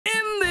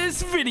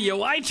this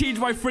video, I change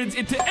my friends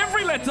into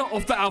every letter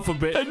of the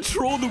alphabet and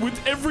troll them with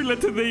every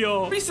letter they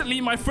are.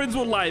 Recently, my friends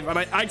were live and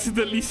I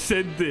accidentally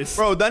said this.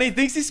 Bro, Doni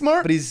thinks he's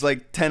smart, but he's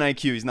like 10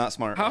 IQ. He's not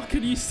smart. How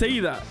can you say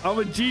that? I'm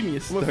a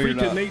genius. I'm a No, freak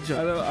you're of nature.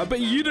 I bet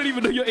you don't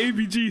even know your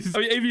ABGs. I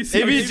mean,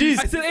 ABC. ABGs.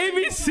 I said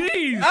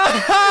ABCs.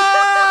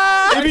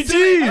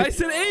 ABG. I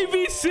said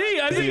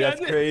ABC. That's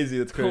crazy.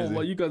 That's crazy. Oh,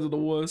 well, you guys are the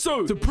worst.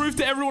 So, to prove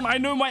to everyone I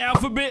know my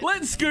alphabet,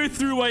 let's go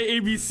through my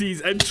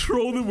ABCs and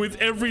troll them with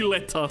every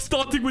letter.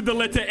 Starting with the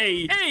letter A.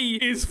 A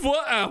is for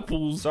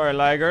apples. Sorry,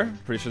 Liger.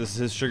 Pretty sure this is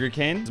his sugar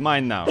cane. It's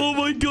mine now. Oh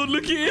my god,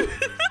 look at it.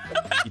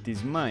 It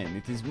is mine.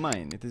 It is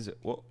mine. It is...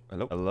 Whoa.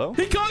 Hello? Hello?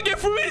 He can't get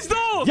through his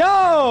door.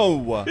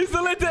 Yo! It's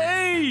the letter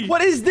A.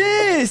 What is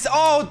this?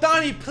 Oh,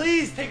 Doni,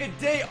 please take a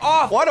day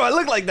off. Why do I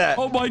look like that?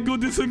 Oh my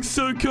god, this looks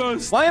so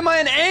cursed. Why am I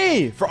an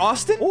A? For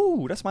Austin?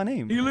 Oh, that's my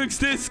name. He looks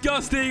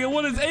disgusting. And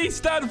what does A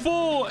stand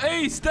for?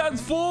 A stands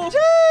for...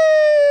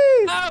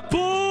 Jeez.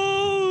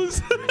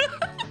 apples.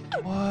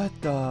 What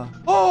the?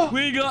 Oh!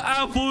 We got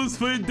apples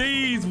for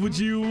days. Would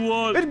you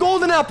want... And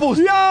golden apples.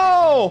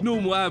 Yo!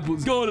 normal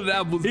apples, golden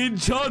apples,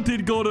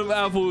 enchanted golden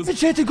apples.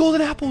 Enchanted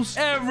golden apples.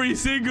 Every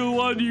single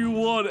one you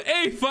want.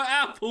 A for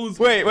apples.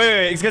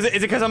 Wait. Is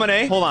it because I'm an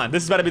A? Hold on.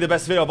 This is about to be the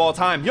best video of all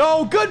time.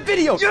 Yo, good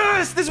video.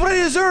 Yes, this is what I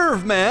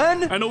deserve,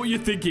 man. I know what you're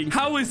thinking.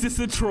 How is this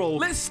a troll?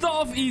 Let's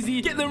start off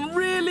easy, get them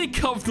really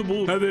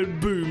comfortable, and then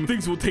boom,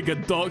 things will take a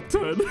dark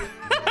turn.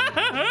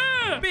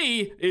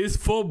 B is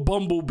for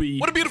bumblebee.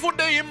 What a beautiful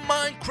day in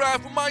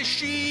Minecraft with my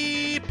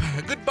sheep.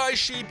 Goodbye,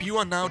 sheep. You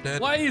are now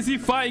dead. Why is he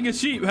fighting a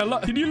sheep? Hello?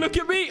 Can you look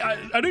at me? I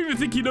don't even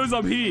think he knows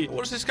I'm here.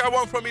 What does this guy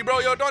want from me, bro?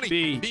 Yo, Doni.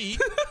 B. B?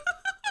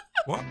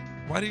 What?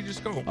 Why did he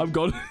just go? I'm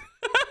gone.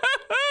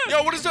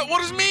 Yo, what is that?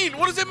 What does it mean?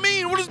 What does it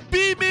mean? What does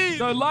B mean?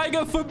 So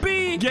Liger for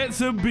B gets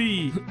a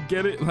B.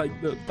 Get it?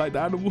 Like the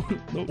animal?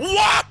 No.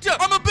 What?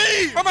 I'm a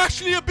B. I'm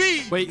actually a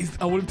B. Wait,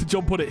 I want him to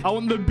jump on it. I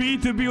want the B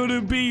to be on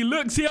a B.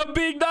 Look, see, I'm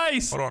being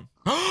nice. Hold on.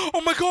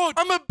 Oh my god,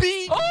 I'm a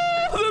B.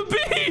 Oh, the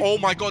B. Oh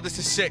my god, this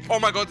is sick. Oh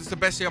my god, this is the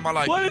best day of my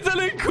life. Why does that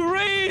look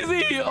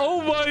crazy?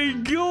 Oh my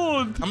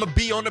god. I'm a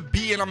B on a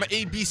B and I'm an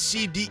A, B,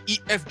 C, D, E,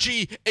 F,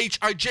 G, H,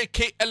 I, J,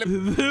 K, L,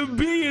 M. The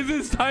B is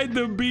inside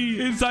the B,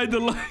 inside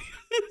the line.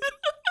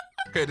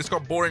 Okay, this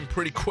got boring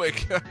pretty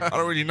quick. I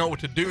don't really know what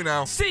to do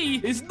now. C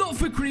is not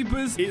for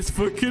creepers, it's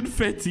for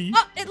confetti.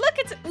 Oh, look,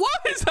 it's... What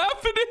is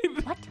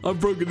happening? What? I've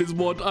broken this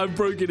mod. I've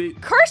broken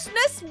it.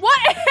 Curseness?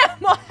 What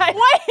am I?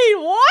 Wait,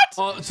 what?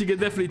 Oh, she can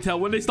definitely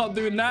tell. When they start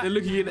doing that, they're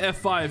looking at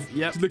F5.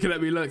 Yep, she's looking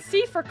at me, look.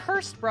 C for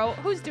cursed, bro.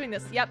 Who's doing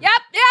this? Yep, there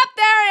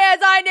it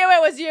is. I knew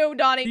it was you,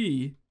 Doni.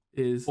 D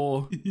is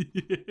for...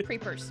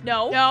 Creepers.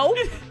 No. No. No!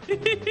 Get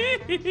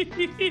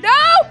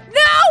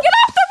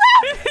off the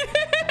roof!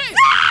 No!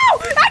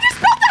 I just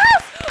built the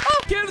house! Oh.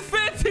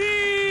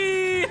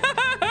 Confetti!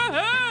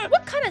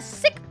 What kind of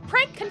sick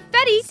prank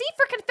confetti? C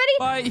for confetti?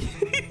 Bye.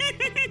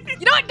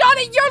 You know what,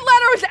 Doni? Your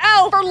letter is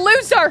L for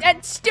loser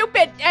and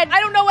stupid. And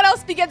I don't know what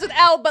else begins with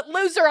L, but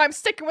loser. I'm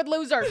sticking with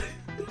loser.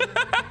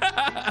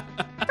 I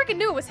freaking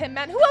knew it was him,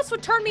 man. Who else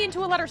would turn me into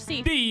a letter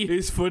C? D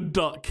is for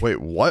duck. Wait,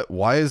 what?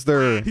 Why is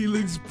there... He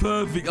looks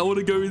perfect. I want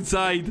to go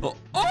inside.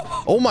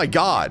 Oh my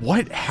god.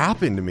 What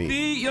happened to me?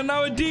 D, you're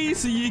now a D,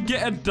 so you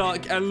get a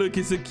duck. And look,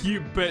 it's a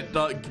cute pet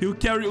duck. He'll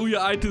carry all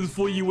your items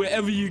for you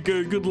wherever you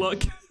go. Good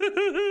luck.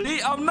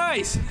 D, I'm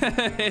nice.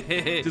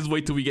 Just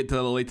wait till we get to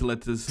the later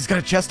letters. He's got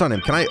a chest on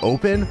him. Can I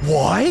open?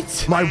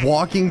 What? My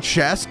walking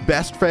chest?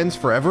 Best friends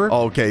forever?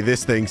 Okay,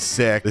 this thing's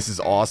sick. This is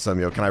awesome.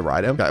 Yo, can I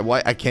ride him?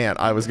 Why? I can't.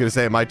 I was gonna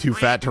say, am I too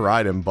fat to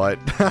ride him? But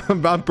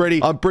I'm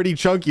pretty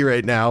chunky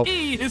right now.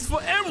 E is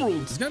for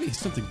emeralds. There's gotta be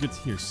something good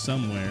here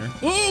somewhere.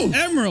 Oh,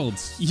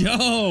 emeralds.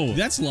 Yo,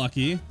 that's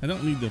lucky. I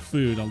don't need the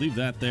food. I'll leave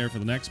that there for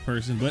the next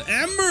person. But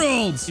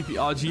emeralds.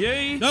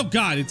 RGA. Oh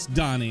God, it's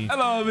Doni.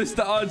 Hello,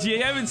 Mr.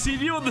 RGA. I haven't seen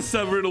you on the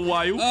server in a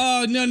while.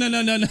 Oh, no.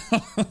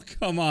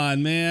 Come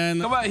on,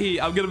 man. Come out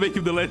here. I'm gonna make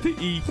him the letter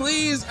E.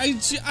 Please, I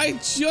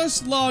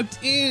just logged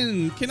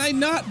in. Can I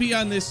not be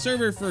on this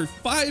server for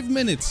 5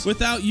 minutes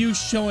without you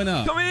showing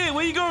up? Come here.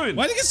 Where you going?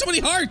 Why do you get so many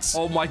hearts?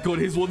 Oh my god,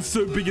 his one's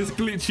so big it's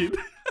glitching.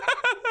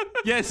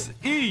 Yes,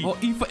 E. Oh,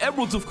 E for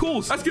emeralds, of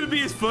course. That's gonna be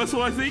his first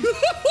one, I think.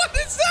 What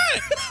is that?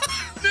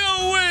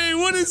 No way.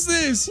 What is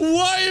this?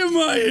 Why am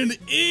I an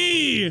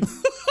E?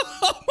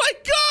 Oh my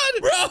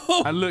god,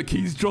 bro. And look,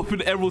 he's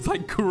dropping emeralds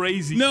like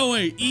crazy. No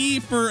way. E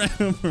for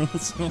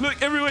emeralds.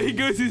 Look, everywhere he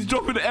goes, he's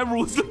dropping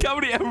emeralds. Look how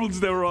many emeralds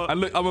there are. And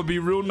look, I'm gonna be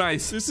real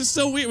nice. This is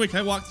so weird. Wait, can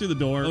I walk through the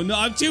door? Oh no,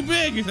 I'm too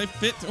big. If I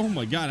fit. Oh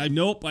my god.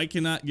 Nope, I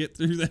cannot get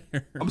through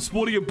there. I'm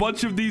spawning a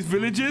bunch of these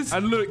villages.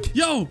 And look.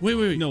 Yo,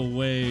 wait. No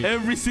way.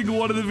 Every single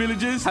one of the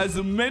villages has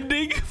a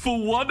mending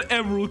for 1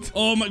 emerald.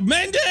 Oh my,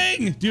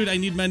 mending! Dude, I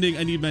need mending.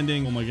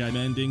 Oh my god,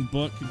 mending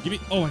book. Give me.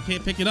 Oh, I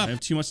can't pick it up. I have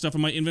too much stuff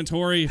in my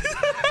inventory.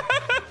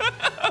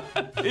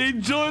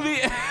 Enjoy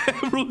the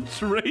emerald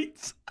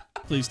traits.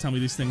 Please tell me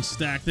these things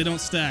stack. They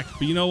don't stack.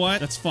 But you know what?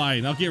 That's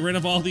fine. I'll get rid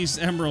of all these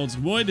emeralds.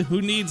 Wood,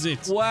 who needs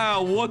it?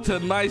 Wow, what a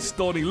nice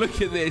story.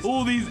 Look at this.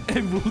 All these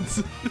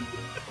emeralds.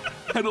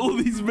 And all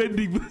these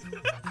mending.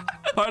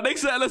 All right,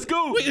 next letter. Let's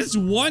go. Wait, it's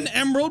 1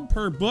 emerald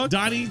per book?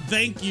 Dottie,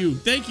 thank you.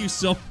 Thank you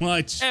so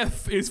much.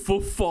 F is for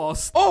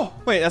fast. Oh,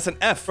 wait, that's an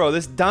F, bro.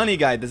 This Donnie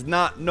guy does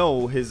not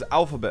know his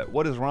alphabet.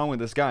 What is wrong with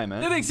this guy,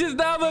 man? Linux is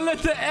now the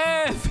letter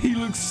F. He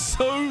looks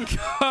so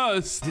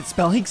cursed. Is it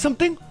spelling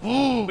something?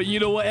 But you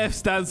know what F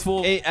stands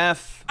for?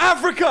 AF.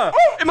 Africa!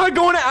 Am I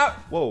going to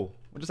Whoa.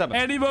 What just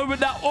happened? Any moment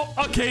now. Oh,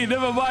 okay,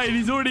 never mind.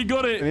 He's already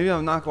got it. Maybe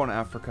I'm not going to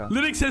Africa.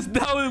 Linux says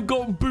now we've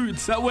got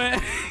boots. That where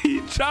he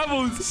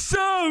travels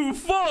so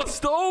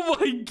fast. Oh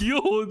my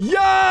god.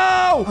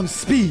 Yo! I'm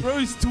speed.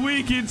 Bro's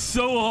tweaking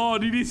so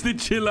hard. He needs to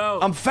chill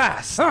out. I'm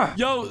fast.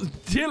 Yo,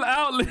 chill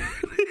out.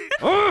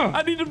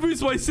 I need to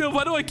boost myself.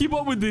 How do I keep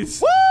up with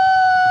this? Woo!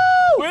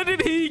 Where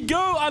did he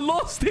go? I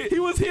lost it. He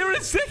was here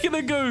a second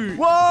ago.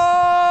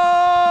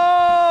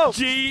 Whoa!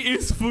 G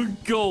is for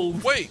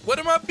gold. Wait, where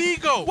did my B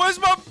go? Where's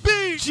my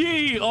B?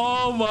 G.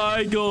 Oh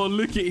my god.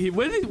 Look at him.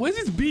 Where's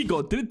his B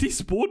gone? Did it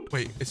despawn?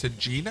 Wait, it's a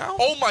G now?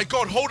 Oh my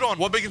god, hold on.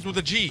 What begins with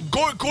a G?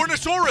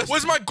 Gornosaurus.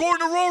 Where's my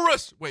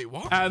Gornosaurus? Wait,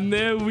 what? And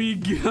there we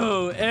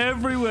go.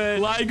 Everywhere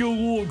Liger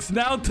walks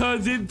now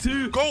turns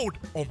into Gold.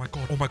 Oh my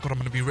god, I'm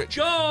gonna be rich.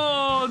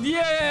 gold.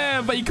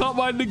 Yeah, but you can't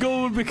mine the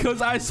gold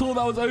because I saw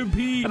that was OP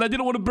and I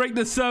didn't want to break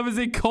the server's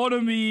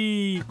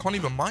economy. I can't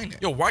even mine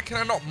it. Yo, why can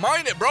I not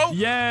mine it, bro?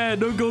 Yeah,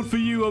 no gold for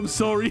you. I'm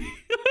sorry.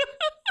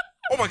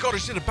 Oh my god, I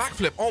just did a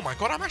backflip. Oh my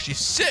god, I'm actually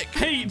sick.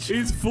 H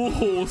is for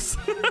horse.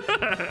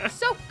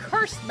 So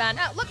cursed, man.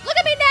 Look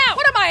at me now.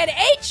 What am I, an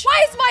H?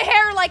 Why is my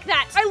hair like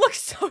that? I look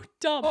so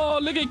dumb. Oh,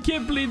 look at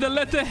Kipley, the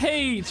letter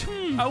H.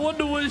 I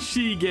wonder what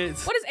she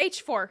gets. What is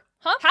H for?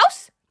 Huh?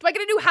 House? Do I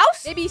get a new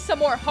house? Maybe some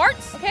more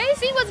hearts? Okay,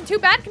 see, wasn't too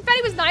bad.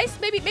 Confetti was nice.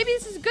 Maybe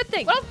this is a good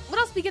thing. What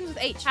else begins with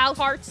H? House,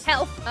 hearts,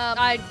 health.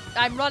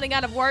 I'm running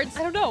out of words.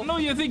 I don't know. I know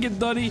you're thinking,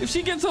 Doni. If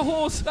she gets a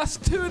horse, that's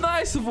too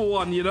nice of a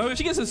one, you know? If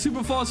she gets a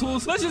super fast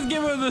horse, let's just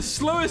give her the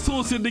slowest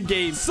horse in the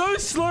game. So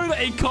slow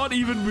that it can't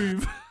even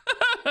move.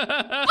 Oh,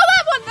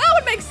 that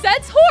one makes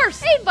sense.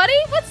 Horse. Hey, buddy,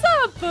 what's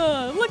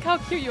up? Look how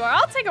cute you are.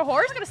 I'll take a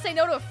horse. I'm gonna say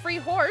no to a free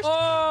horse.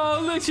 Oh,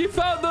 look, she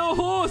found the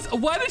horse.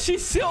 Why did she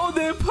sit on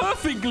there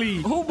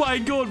perfectly? Oh my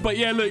god. But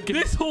yeah, look,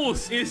 this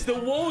horse is the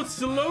world's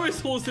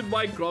slowest horse in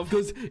Minecraft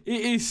because it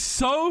is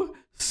so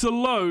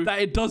slow that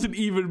it doesn't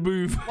even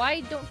move.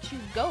 Why don't you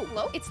go?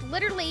 Hello? It's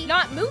literally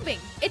not moving.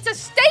 It's a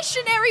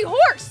stationary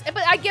horse.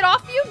 But I get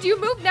off you. Do you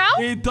move now?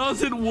 It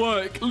doesn't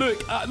work.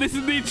 Look, this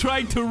is me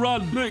trying to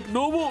run. Look,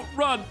 normal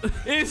run.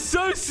 It's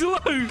so slow.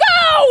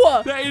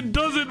 Go! That it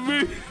doesn't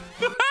move.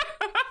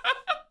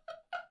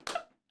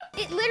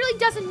 It literally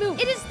doesn't move.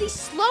 It is the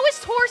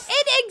slowest horse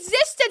in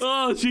existence.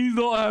 Oh, she's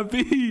not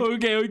happy.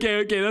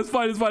 Okay. That's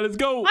fine. Let's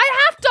go. I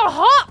have to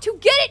hop to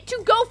get it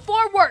to go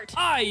forward.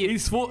 I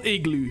is for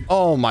igloo.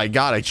 Oh my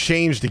god, I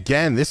changed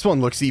again. This one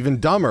looks even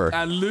dumber.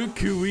 And look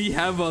who we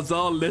have as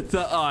our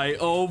letter I.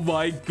 Oh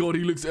my god,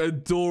 he looks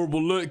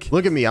adorable. Look.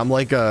 Look at me. I'm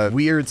like a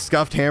weird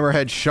scuffed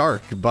hammerhead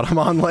shark, but I'm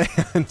on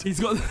land. He's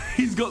got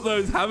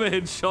those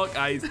hammerhead shark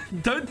eyes.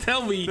 Don't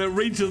tell me that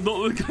Rachel does not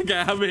look like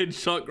a hammerhead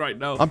shark right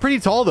now. I'm pretty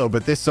tall though,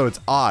 but so it's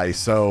I.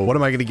 So what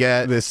am I gonna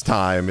get this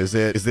time? Is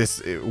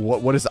this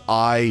what does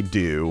I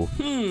do?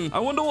 I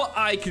wonder what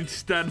I can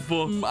stand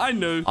for. I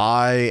know.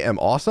 I am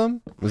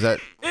awesome? Was that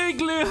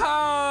Igloo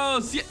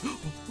house? Yeah.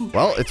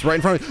 well, it's right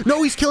in front of me.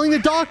 No, he's killing the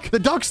duck. The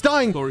duck's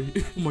dying. Sorry.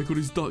 Oh my god,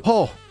 he's stuck.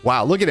 Oh,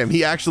 wow. Look at him.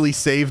 He actually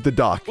saved the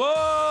duck.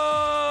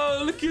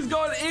 Whoa! Look, he's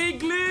got an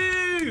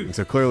igloo.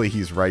 So clearly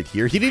he's right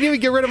here. He didn't even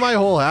get rid of my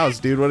whole house,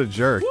 dude. What a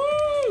jerk. Woo!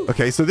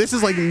 Okay, so this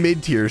is like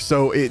mid-tier.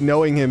 So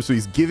knowing him, so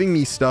he's giving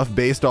me stuff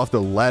based off the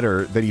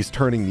letter that he's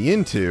turning me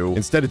into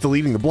instead of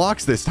deleting the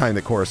blocks this time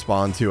that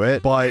correspond to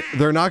it. But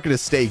they're not going to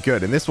stay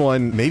good. And this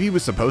one maybe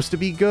was supposed to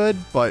be good,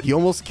 but he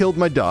almost killed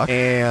my duck.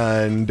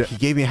 And he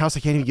gave me a house I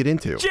can't even get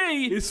into. J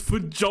is for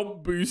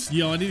jump boost.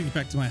 Yo, I need to get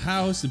back to my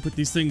house and put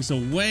these things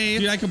away.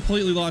 Dude, I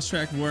completely lost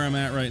track of where I'm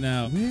at right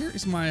now. Where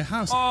is my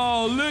house?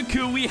 Oh, look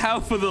who we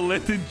have for the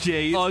letter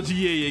J.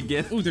 RGA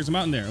again. Oh, there's a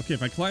mountain there. Okay,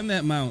 if I climb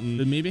that mountain,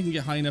 then maybe I can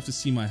get high enough to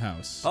see my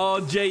house.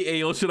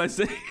 RJA, or should I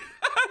say?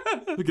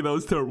 Look at that,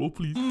 was terrible,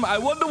 please. I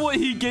wonder what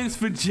he gets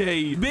for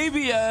J.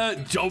 Maybe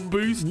a jump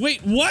boost.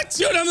 Wait, what?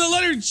 Dude, I'm the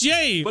letter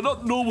J. But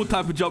not normal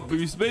type of jump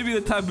boost. Maybe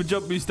the type of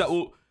jump boost that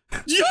will...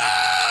 Yo!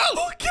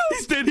 Oh,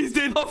 he's dead.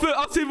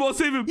 I'll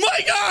save him. My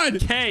God!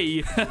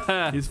 K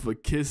is for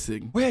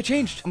kissing. Wait, I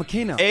changed. I'm a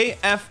K now. A,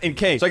 F, and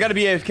K. So I gotta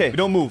be AFK. We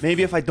don't move.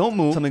 Maybe if I don't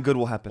move, something good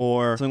will happen.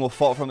 Or something will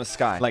fall from the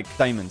sky. Like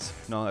diamonds.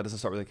 No, that doesn't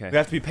start with a K. We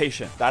have to be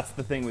patient. That's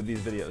the thing with these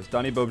videos.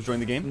 Donnie Bobes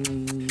joined the game.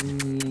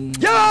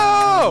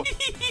 Yo!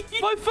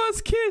 My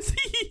first kiss.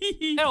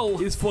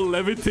 L is for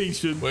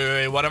levitation.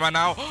 Wait, what am I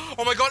now?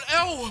 Oh my god,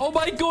 L! Oh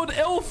my god,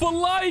 L for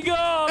Liger.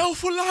 L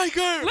for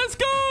Liger! Let's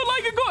go.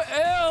 Liger got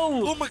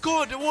L. Oh my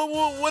god,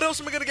 what else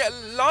am I gonna get?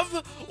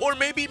 Love? Or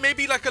maybe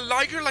like a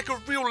Liger, like a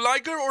real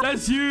Liger? Or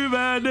That's you,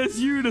 man. That's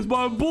you. That's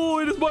my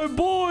boy.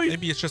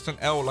 maybe it's just an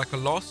L, like a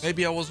loss.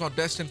 Maybe I was not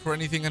destined for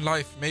anything in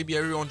life. Maybe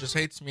everyone just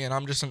hates me and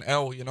I'm just an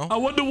L, you know? I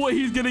wonder what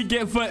he's gonna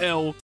get for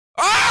L.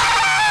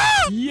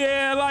 Ah!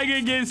 Yeah,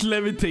 Liger gets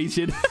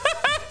levitation.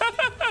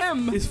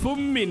 M is for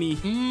mini.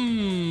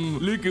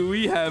 Look,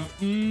 we have...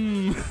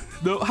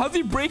 No, how's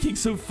he breaking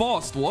so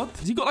fast? What?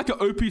 Has he got like an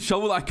OP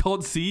shovel that I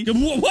can't see?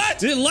 What?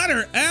 The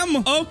letter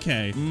M?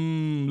 Okay.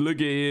 Look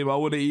at him. I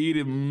want to eat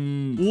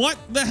him. What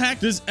the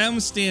heck does M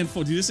stand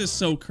for? Dude, this is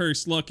so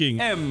cursed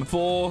looking. M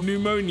for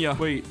pneumonia.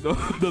 Wait, no,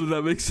 none of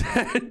that makes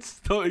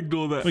sense. Don't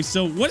ignore that. Wait,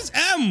 so what is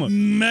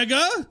M?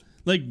 Mega?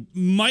 Like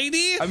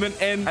mighty? I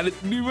meant N, and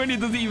pneumonia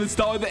doesn't even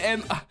start with the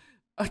N.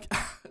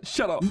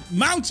 Shut up.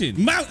 Mountain.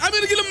 I'm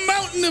gonna get a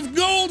mountain of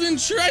gold and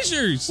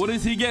treasures. What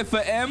does he get for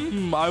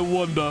M? I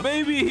wonder.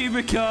 Maybe he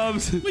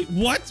becomes... Wait,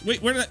 what? Wait,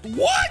 where did I...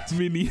 What?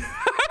 Mini.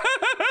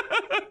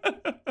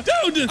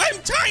 Dude,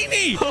 I'm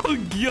tiny. Oh,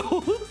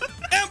 God.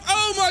 M,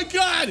 oh my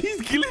God. He's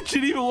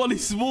glitching even while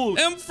he's small.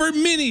 M for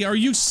mini. Are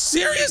you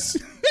serious?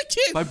 I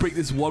can't. If I break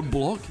this one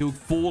block, he'll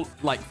fall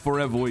like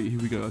forever. Wait, here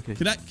we go. Okay.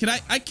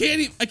 I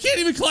can't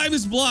even climb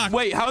this block.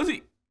 Wait, how is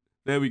he?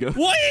 There we go.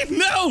 Wait,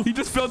 no. He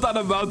just fell down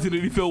a mountain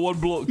and he fell one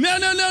block. No.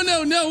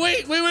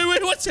 Wait.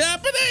 What's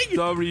happening?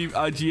 Sorry,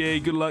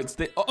 IGA. Good luck.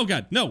 Stay. Oh,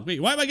 God. No.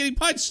 Wait, why am I getting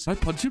punched? Did I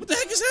punch him? What the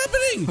heck is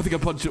happening? I think I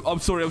punched him. I'm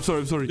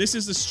sorry. This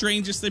is the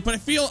strangest thing, but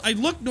I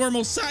look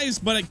normal size,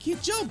 but I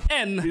can't jump.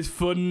 N is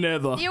for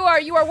nether. You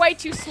are way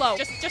too slow.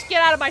 Just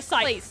get out of my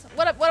sight, please.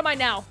 What am I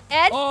now?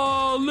 N?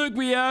 Oh, look,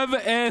 we have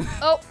N.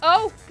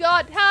 Oh,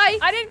 God. Hi.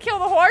 I didn't kill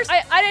the horse.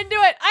 I didn't do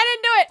it.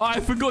 I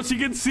forgot she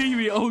can see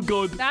me. Oh,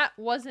 God. That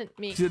wasn't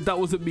me. She said that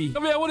wasn't me. I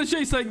mean, I want to show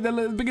you something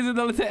that begins with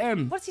the letter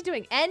N. What's he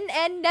doing? N,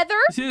 nether?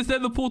 See this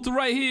nether portal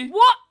right here?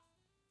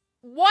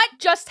 What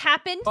just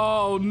happened?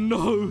 Oh,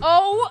 no.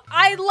 Oh,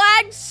 I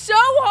lagged so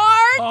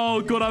hard.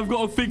 Oh, God, I've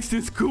got to fix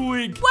this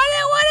quick.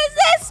 What is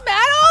this, man?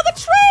 Oh, the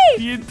tree.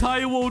 The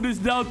entire world is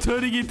now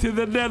turning into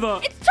the nether.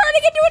 It's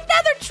turning into a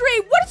nether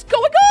tree. What is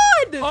going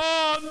on?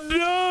 Oh,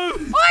 no.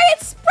 Why,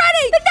 it's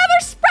spreading. The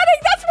nether's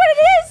spreading. That's what it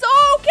is.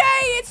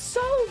 Okay, it's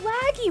so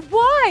laggy.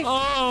 Why?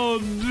 Oh,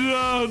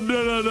 no.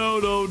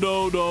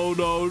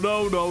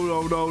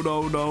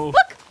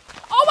 Look.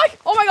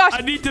 Oh my gosh.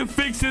 I need to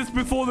fix this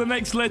before the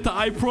next letter.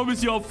 I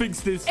promise you I'll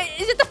fix this.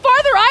 Is it the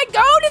farther I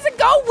go? Does it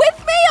go with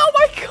me? Oh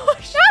my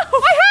gosh. No,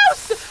 my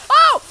house.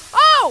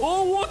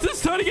 Oh,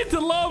 water's turning into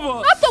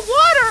lava. Not the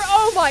water.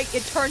 Oh my,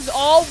 it turns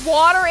all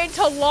water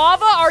into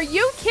lava. Are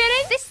you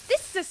kidding? This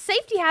is a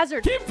safety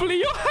hazard. Kimberly,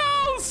 your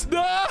house.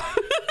 No. No.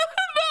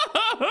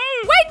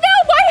 Wait, no,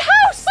 my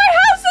house. My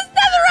house is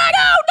netherite.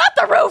 No, not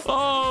the roof.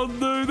 Oh,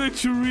 no, the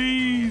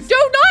trees. Do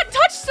not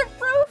touch the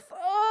roof.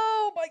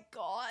 Oh my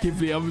God.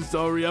 Kimberly, I'm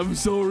sorry.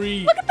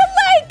 Look at the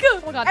lake.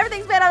 Oh my God.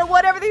 Everything's made out of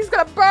wood. Everything's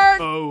gonna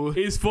burn. O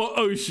is for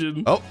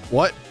ocean. Oh,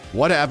 what?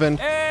 What happened?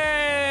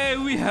 Hey,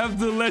 we have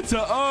the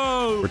letter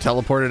O. We're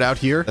teleported out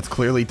here. That's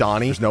clearly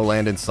Donnie. There's no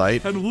land in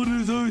sight. And what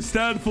does O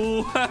stand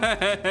for?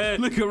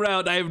 Look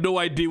around. I have no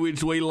idea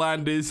which way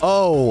land is.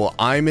 Oh,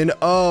 I'm an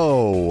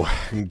O.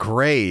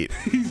 Great.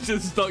 He's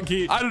just stuck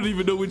here. I don't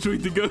even know which way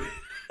to go.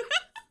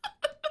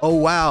 Oh,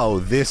 wow.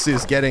 This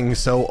is getting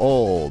so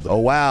old. Oh,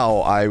 wow.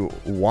 I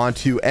want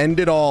to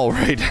end it all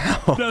right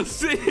now. Now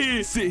sit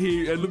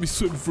here and let me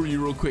swim through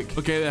you real quick.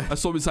 Okay, there. I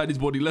saw him inside his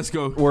body. Let's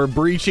go. We're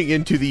breaching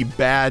into the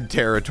bad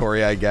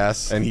territory, I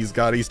guess. And he's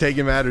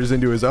taking matters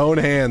into his own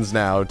hands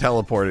now.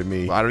 Teleported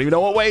me. I don't even know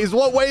what way is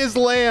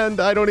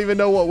land. I don't even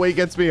know what way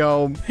gets me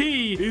home.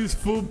 P is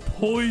for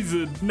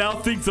poison. Now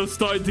things are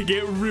starting to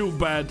get real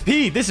bad.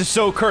 P, this is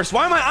so cursed.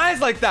 Why are my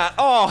eyes like that?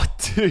 Oh,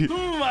 dude.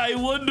 I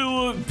wonder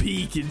what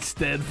P can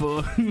stand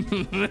for.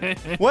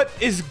 What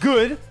is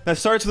good that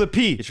starts with a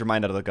P? Get your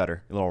mind out of the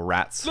gutter, you little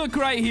rats. Look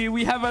right here.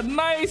 We have a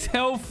nice,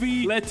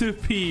 healthy letter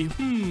P.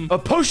 A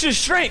potion of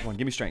strength. Come on,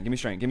 give me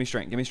strength.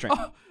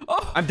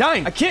 Oh, I'm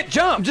dying. I can't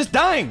jump. I'm just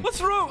dying. What's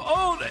wrong?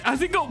 Oh,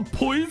 has it got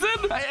poison?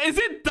 Is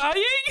it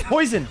dying?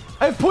 Poison.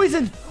 I have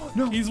poison.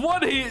 No. He's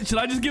one hit. Should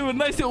I just give him a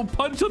nice little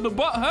punch on the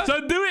butt, huh?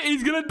 Should I do it?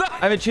 He's gonna die. I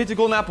have enchanted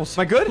golden apples.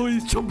 Am I good? Oh,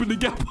 he's chomping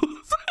the apples.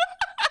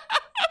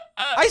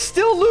 I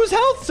still lose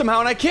health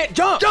somehow and I can't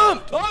jump.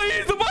 Jump! Oh,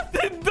 he's about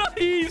to die.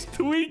 He's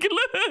tweaking.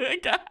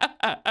 Look.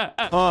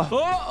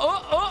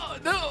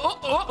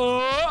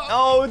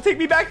 Oh, take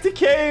me back to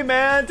K,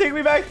 man. Take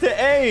me back to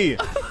A.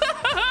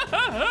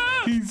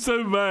 He's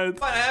so mad.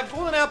 Fine, I have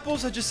golden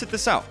apples. I just sit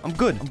this out. I'm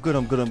good. I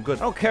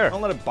don't care.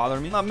 Don't let it bother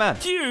me. I'm not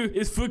mad. Q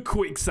is for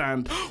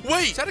quicksand.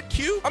 Wait, is that a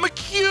Q? I'm a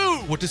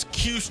Q. What does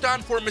Q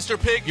stand for, Mr.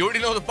 Pig? You already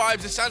know the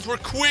vibes. It stands for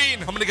queen.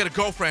 I'm gonna get a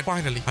girlfriend.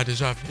 Finally, I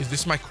deserve it. Is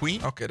this my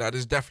queen? Okay, that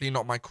is definitely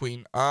not my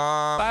queen.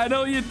 I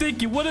know what you're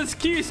thinking. What does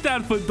Q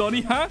stand for,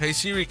 Donnie, huh? Hey,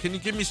 Siri, can you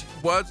give me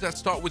words that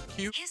start with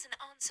Q? Here's an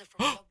answer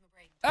from Dogma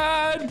Brain.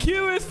 And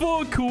Q is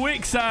for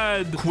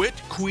quicksand. Quit,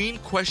 queen,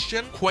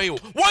 question, quail.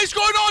 What is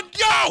going on,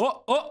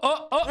 yo?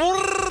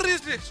 What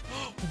is this?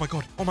 Oh my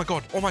God, oh my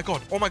God, oh my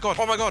God, oh my God,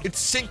 oh my God. It's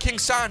sinking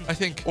sand, I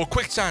think. Or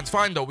quicksand's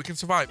fine, though. We can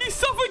survive. He's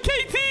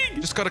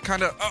suffocating. Just gotta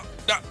kind of...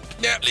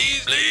 yeah,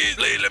 please,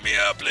 let me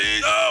up,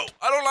 please. No,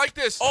 I don't like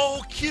this.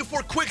 Oh, Q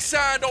for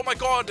quicksand. Oh my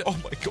God. Oh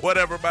my God.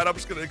 Whatever, man. I'm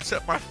just gonna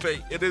accept my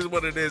fate. It is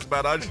what it is,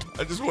 man. I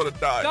just want to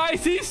die.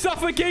 Nice. He's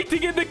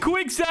suffocating in the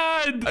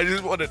quicksand. I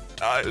just want to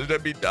die.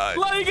 Let me die.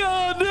 Like,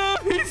 oh no,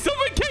 he's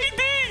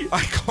suffocating.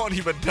 I can't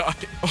even die.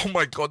 Oh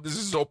my god, this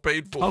is so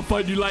painful. I'll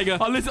find you, Liger.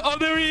 Oh, listen. Oh,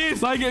 there he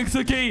is. Liger, it's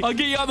okay. I'll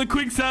get you out of the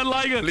quicksand,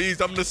 Liger.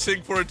 Please, I'm gonna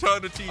sink for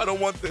eternity. I don't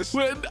want this.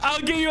 Wait, I'll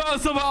get you out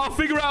somehow. I'll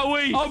figure out a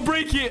way. I'll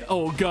break it.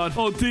 Oh, God.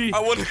 Oh, D. I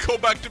want to go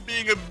back to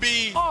being a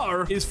bee.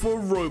 R is for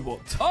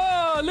robot.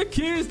 Oh, look,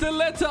 here's the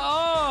letter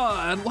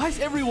R. And why is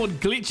everyone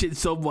glitching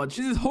so much?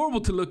 This is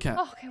horrible to look at.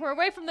 Oh, okay, we're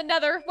away from the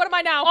nether. What am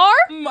I now? R?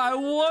 I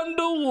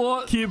wonder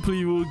what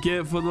Kipley will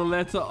get for the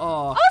letter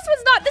R. Oh, this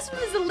one's not. This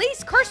one is the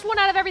least cursed one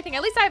out of everything.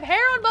 At least I have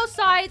hair on both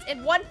sides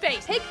and one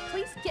face. Hey,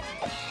 please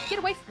get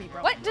away from me,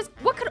 bro.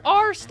 What could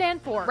R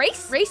stand for?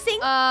 Race? Racing?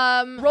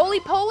 Roly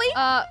poly?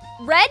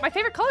 Red? My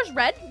favorite color is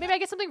red. Maybe I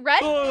get something red?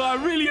 Oh, I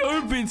really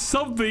hope it's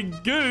something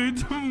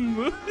good.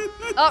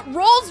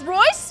 Rolls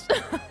Royce?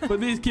 But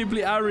this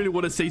Kipley, I really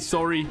want to say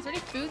sorry. Is there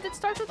any food that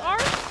starts with R?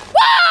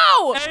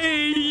 Whoa!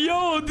 Hey,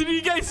 yo, did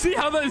you guys see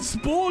how that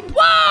spawned?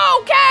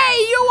 Whoa, okay,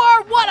 you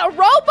are what, a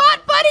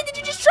robot, buddy? Did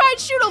you just try and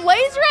shoot a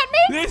laser at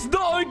me? It's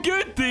not a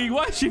good thing.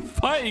 Why is she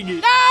fighting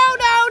it?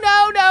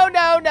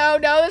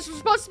 No. This was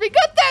supposed to be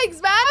good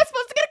things, man. I'm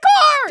supposed to get a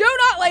car. Do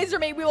not laser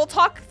me. We will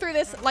talk through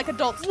this like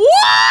adults.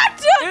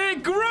 What?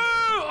 It grew.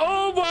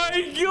 Oh, my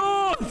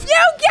God.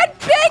 You get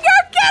bigger.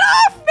 Get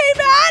off me,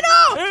 man.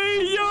 Oh.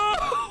 Hey, yo.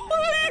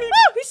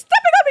 Oh, he's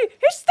stepping on me.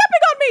 He's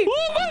stepping on me.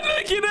 What am I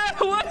looking at?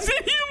 Why is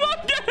it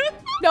humongous?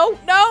 No.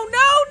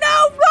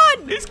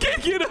 Run. It's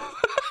kicking up.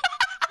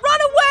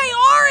 Run away.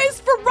 R is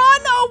for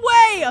run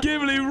away.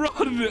 Kipley, run.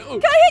 Can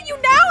I hit you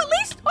now at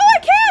least? Oh, I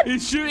can.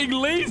 It's shooting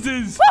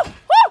lasers. Oh.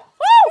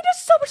 It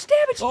does so much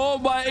damage. Oh,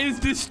 my, it's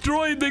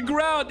destroying the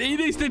ground. He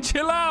needs to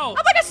chill out.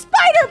 I'm like a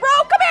spider, bro.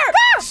 Come here.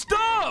 Ah!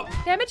 Stop.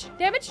 Damage. Come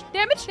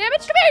here,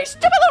 you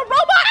stupid little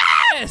robot.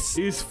 Ah! S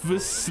is for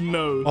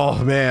snow.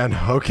 Oh, man.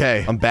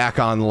 Okay. I'm back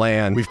on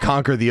land. We've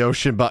conquered the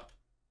ocean, but...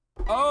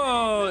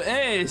 Oh,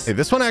 S. Hey,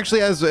 this one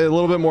actually has a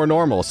little bit more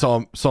normal,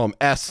 so I'm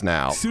S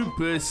now.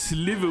 Super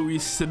slivery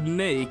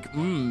snake.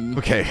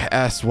 Okay,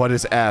 S. What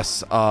is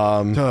S?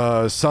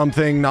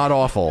 Something not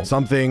awful.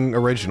 Something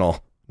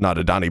original. Not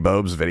a Donnie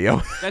Bobes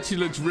video. Actually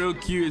looks real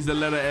cute as the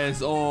letter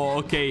S. Oh,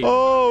 okay.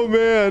 Oh,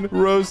 man.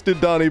 Roasted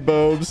Donnie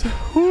Bobes.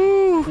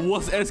 Woo.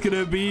 What's S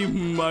gonna be?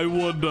 I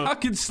wonder. How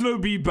can snow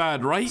be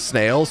bad, right?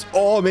 Snails?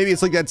 Oh, maybe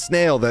it's like that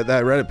snail, that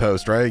Reddit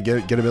post, right?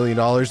 Get $1 million.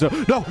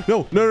 No.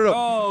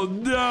 Oh,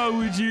 no.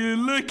 Would you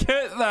look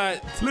at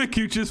that? Look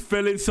who just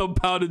fell in some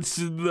powdered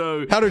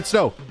snow. Powdered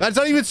snow. That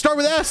doesn't even start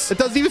with S. It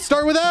doesn't even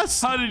start with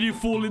S. How did you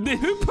fall in there?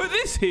 Who put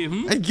this here?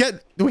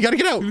 We gotta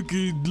get out. Look,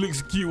 it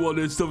looks cute on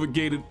there,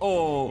 suffocated.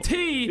 Oh.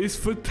 T is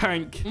for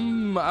tank.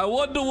 I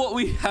wonder what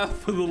we have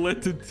for the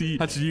letter T.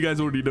 Actually, you guys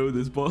already know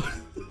this, but...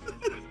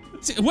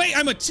 Wait,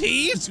 I'm a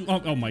T?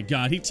 Oh my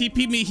god, he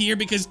TP'd me here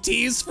because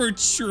T is for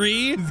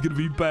tree? This is gonna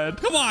be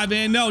bad. Come on,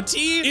 man. No,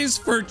 T is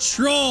for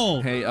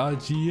troll. Hey,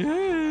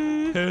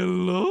 RGA.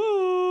 Hello.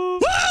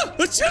 Ah!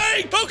 A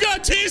tank! Oh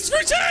god, T is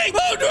for tank!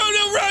 Oh no,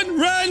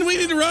 run! We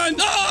need to run!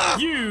 Ah!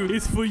 U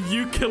is for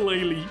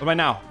ukulele. What about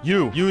now?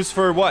 U is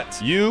for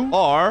what? You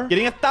are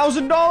getting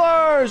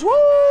 $1,000. Woo!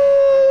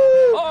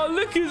 Oh,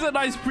 look who's a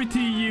nice pretty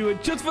you.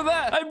 And just for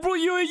that, I brought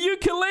you a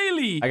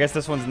ukulele. I guess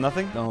this one's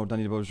nothing. No,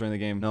 Donnie Bob's joining the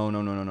game. No.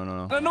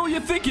 I know what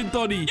you're thinking,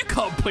 Donnie. You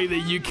can't play the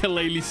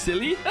ukulele,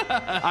 silly.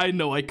 I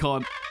know I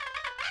can't.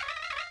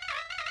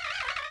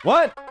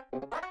 What?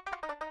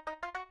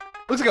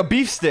 Looks like a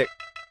beef stick.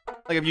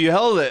 Like if you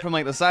held it from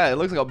like the side, it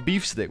looks like a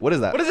beef stick. What is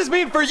that? What does this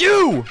mean for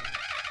you?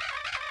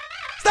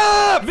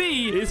 Stop!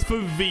 V is for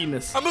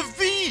Venus. I'm a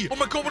V. Oh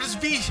my god, what is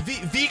V?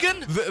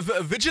 Vegan?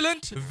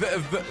 Vigilant?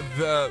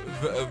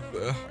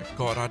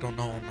 God, I don't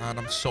know, man.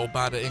 I'm so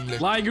bad at English.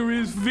 Liger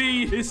is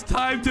V. It's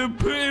time to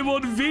put him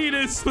on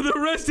Venus for the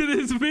rest of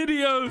this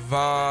video.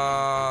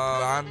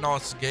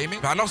 Vanos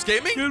Gaming? Vanos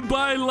Gaming?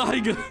 Goodbye,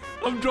 Liger.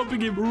 I'm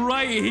dropping him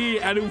right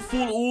here and he'll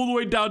fall all the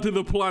way down to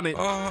the planet.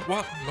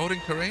 What? Loading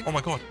terrain? Oh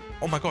my god,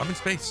 I'm in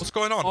space. What's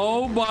going on?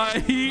 Oh my,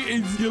 he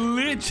is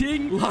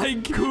glitching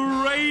like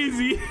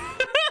crazy.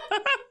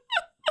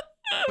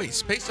 Wait,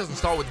 space doesn't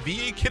start with V?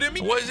 Are you kidding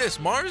me? What is this,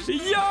 Mars? Yo,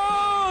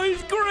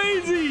 he's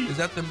crazy. Is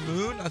that the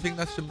moon? I think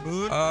that's the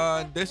moon.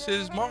 This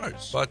is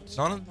Mars. But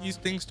none of these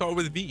things start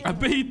with V. I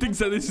bet he thinks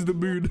that this is the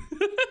moon.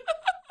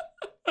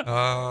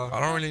 I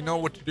don't really know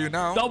what to do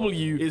now.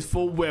 W is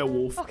for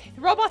werewolf. Okay,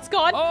 the robot's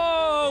gone.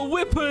 Oh,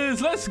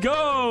 whippers, let's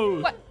go.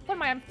 What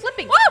am I? I'm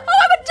flipping. Oh,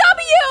 I'm a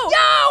W. Yo,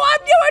 I'm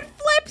doing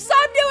flips.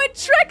 I'm doing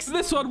tricks.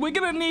 This one, we're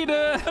gonna need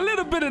a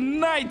little bit of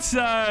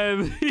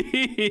nighttime.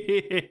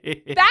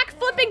 Back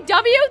flipping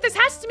W? This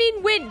has to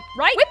mean win,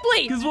 right?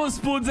 Whipley. Because what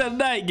spawns at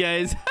night,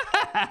 guys?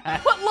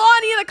 Put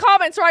Lonnie in the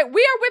comments, all right?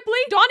 We are Whipley.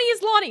 Donnie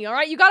is Lonnie, all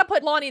right? You gotta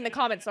put Lonnie in the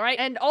comments, all right?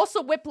 And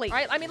also Whipley, all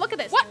right? I mean, look at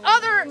this. What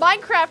other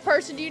Minecraft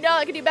person do you know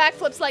that can do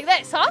backflips like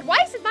this, huh? Why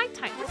is it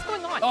nighttime? What's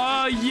going on?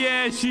 Oh,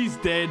 yeah, she's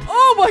dead.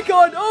 Oh my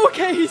god,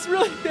 okay, he's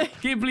really big.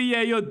 Kipley,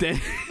 yeah, you're dead.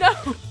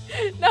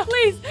 No,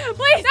 please,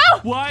 no!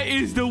 Why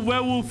is the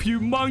werewolf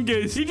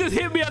humongous? He just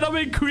hit me and I'm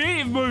in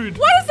creative mode.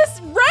 What is this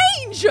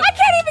range? I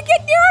can't even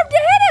get near him to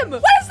hit him.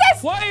 What is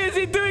this? Why is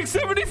he doing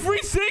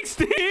 7360s?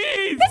 This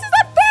is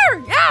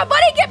unfair. Yeah,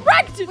 buddy, get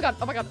wrecked. Oh my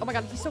god, oh my god, oh my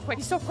god. He's so quick.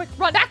 He's so quick.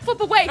 Run, backflip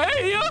away.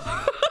 Hey, yo.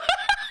 Oh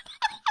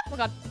my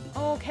god.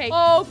 Okay.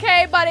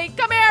 Okay, buddy.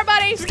 Come here,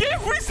 buddy. Just get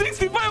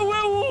 360 by a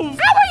werewolf. How are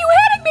you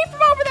hitting me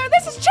from over there?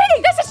 This is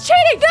cheating. This is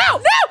cheating. No,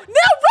 no,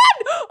 no,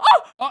 run.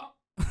 Oh,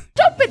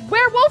 stupid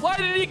werewolf. Why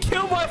did he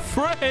kill my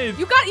friend?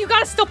 You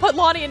gotta still put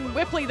Lonnie and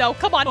Whipley though.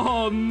 Come on.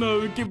 Oh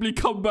no, Ghibli,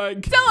 come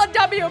back. Still a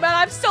W, man.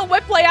 I'm still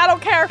Whipley. I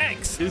don't care.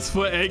 X is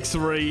for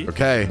X-ray.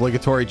 Okay,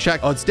 obligatory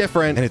check. Oh, it's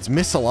different and it's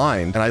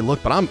misaligned. And I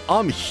look, but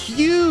I'm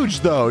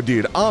huge though,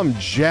 dude. I'm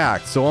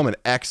jacked. So I'm an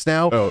X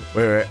now. Oh,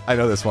 wait. I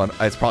know this one.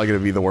 It's probably gonna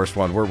be the worst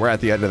one. We're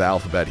at the end of the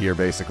alphabet here,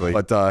 basically.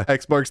 But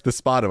X marks the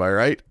spot. Am I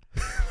right?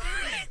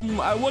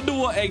 I wonder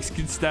what X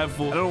can stand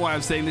for. I don't know why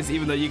I'm saying this,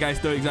 even though you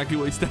guys know exactly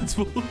what it stands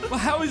for. But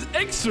how is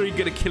X-ray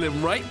gonna kill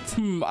him, right?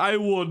 I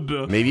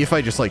wonder. Maybe if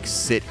I just like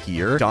sit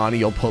here,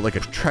 Donnie will put like a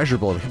treasure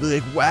below me. He'll be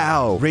like,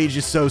 wow, Rage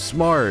is so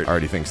smart.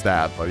 Already thinks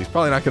that, but he's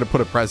probably not gonna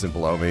put a present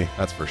below me.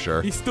 That's for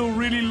sure. He's still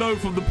really low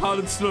from the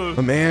powdered snow.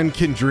 A man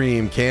can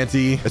dream, can't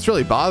he? It's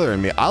really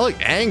bothering me. I look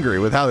angry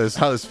with how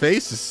his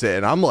face is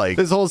sitting. I'm like,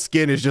 this whole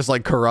skin is just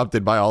like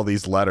corrupted by all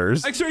these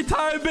letters. X-ray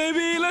time,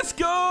 baby. Let's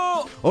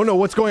go. Oh no,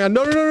 what's going on?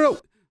 No.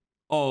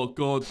 Oh,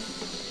 God.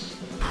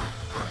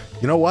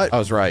 You know what? I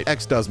was right.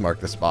 X does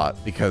mark the spot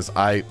because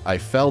I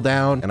fell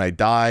down and I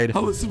died. I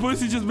was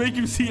supposed to just make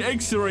him see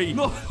X-ray.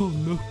 No. Oh,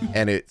 no.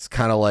 And it's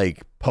kind of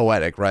like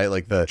poetic, right?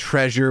 Like the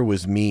treasure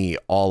was me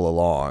all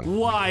along.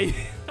 Why?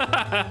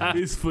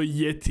 It's for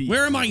Yeti.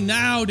 Where am I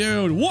now,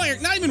 dude?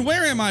 What? Not even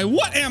where am I?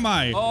 What am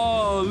I?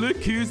 Oh, look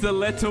who's the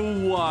letter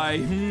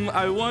Y.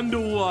 I wonder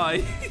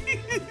why.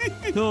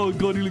 Oh,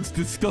 God, he looks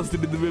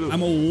disgusted in the middle.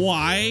 I'm a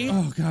Y?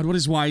 Oh, God, what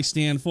does Y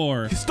stand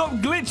for? Stop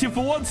glitching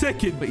for 1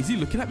 second. Wait, is he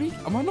looking at me?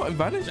 Am I not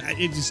advantage?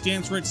 It just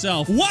stands for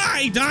itself.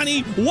 Why,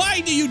 Donnie?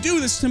 Why do you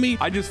do this to me?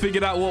 I just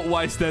figured out what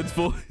Y stands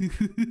for.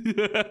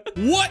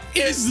 What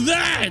is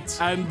that?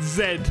 And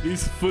Z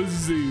is for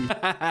zoo.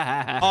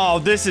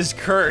 Oh, this is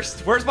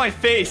cursed. Where's my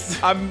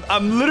face?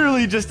 I'm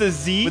literally just a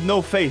Z with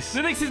no face.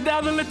 The next is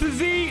now the letter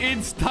Z.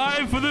 It's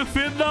time for the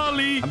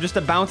finale. I'm just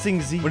a bouncing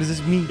Z. What does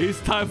this mean? It's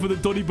time for the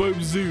Donny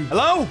Boom Zoo.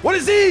 Hello? What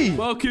is Z?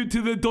 Welcome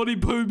to the Donny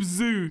Boom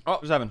Zoo. Oh,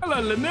 what's happening?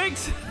 Hello,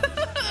 Linux.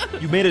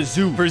 You made a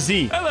zoo for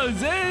Z. Hello,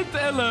 Zed.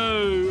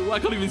 Hello. I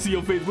can't even see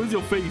your face. Where's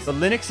your face? The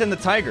Linux and the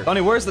tiger.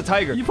 Donnie, where's the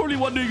tiger? You're probably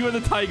wondering where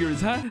the tiger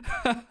is, huh?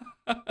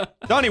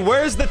 Donnie,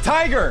 where's the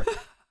tiger?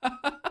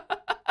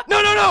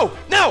 No. No.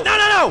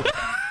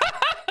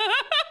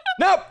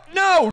 No.